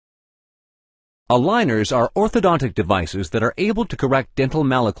Aligners are orthodontic devices that are able to correct dental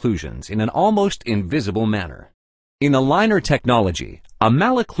malocclusions in an almost invisible manner. In aligner technology, a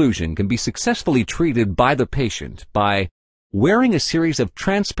malocclusion can be successfully treated by the patient by wearing a series of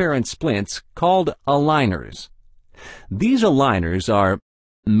transparent splints called aligners. These aligners are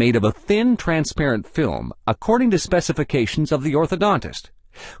made of a thin, transparent film according to specifications of the orthodontist,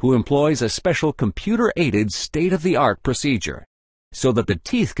 who employs a special computer-aided state-of-the-art procedure, so that the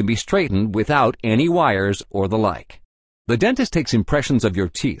teeth can be straightened without any wires or the like. The dentist takes impressions of your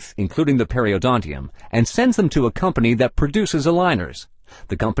teeth, including the periodontium, and sends them to a company that produces aligners.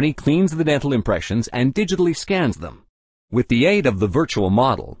 The company cleans the dental impressions and digitally scans them. With the aid of the virtual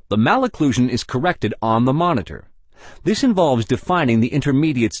model, the malocclusion is corrected on the monitor. This involves defining the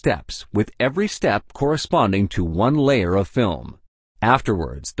intermediate steps, with every step corresponding to one layer of film.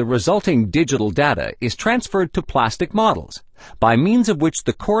 Afterwards, the resulting digital data is transferred to plastic models, by means of which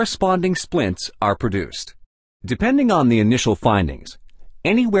the corresponding splints are produced. Depending on the initial findings,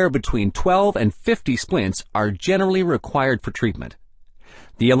 anywhere between 12 and 50 splints are generally required for treatment.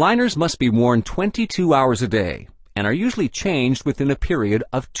 The aligners must be worn 22 hours a day and are usually changed within a period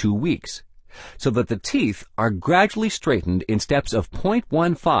of 2 weeks, so that the teeth are gradually straightened in steps of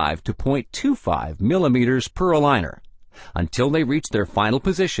 0.15 to 0.25 millimeters per aligner, until they reach their final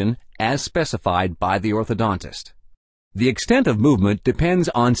position as specified by the orthodontist. The extent of movement depends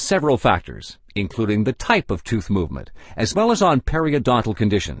on several factors, including the type of tooth movement, as well as on periodontal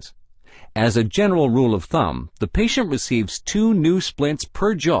conditions. As a general rule of thumb, the patient receives 2 new splints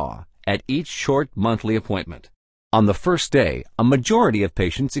per jaw at each short monthly appointment. On the first day, a majority of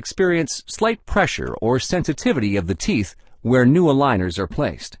patients experience slight pressure or sensitivity of the teeth where new aligners are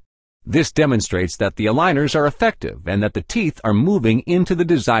placed. This demonstrates that the aligners are effective and that the teeth are moving into the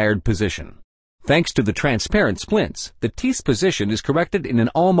desired position. Thanks to the transparent splints, the teeth's position is corrected in an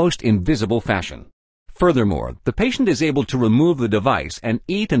almost invisible fashion. Furthermore, the patient is able to remove the device and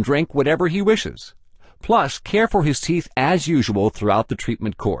eat and drink whatever he wishes, plus care for his teeth as usual throughout the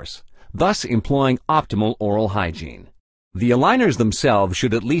treatment course, thus employing optimal oral hygiene. The aligners themselves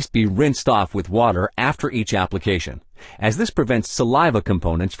should at least be rinsed off with water after each application, as this prevents saliva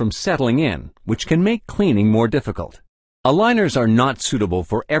components from settling in, which can make cleaning more difficult. Aligners are not suitable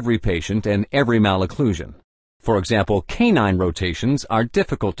for every patient and every malocclusion. For example, canine rotations are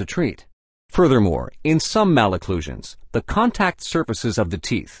difficult to treat. Furthermore, in some malocclusions, the contact surfaces of the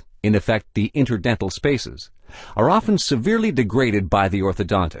teeth, in effect the interdental spaces, are often severely degraded by the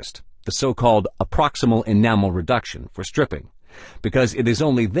orthodontist, the so-called approximal enamel reduction for stripping, because it is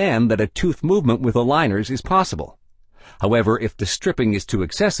only then that a tooth movement with aligners is possible. However, if the stripping is too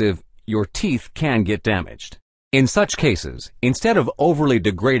excessive, your teeth can get damaged. In such cases, instead of overly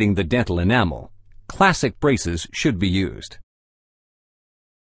degrading the dental enamel, classic braces should be used.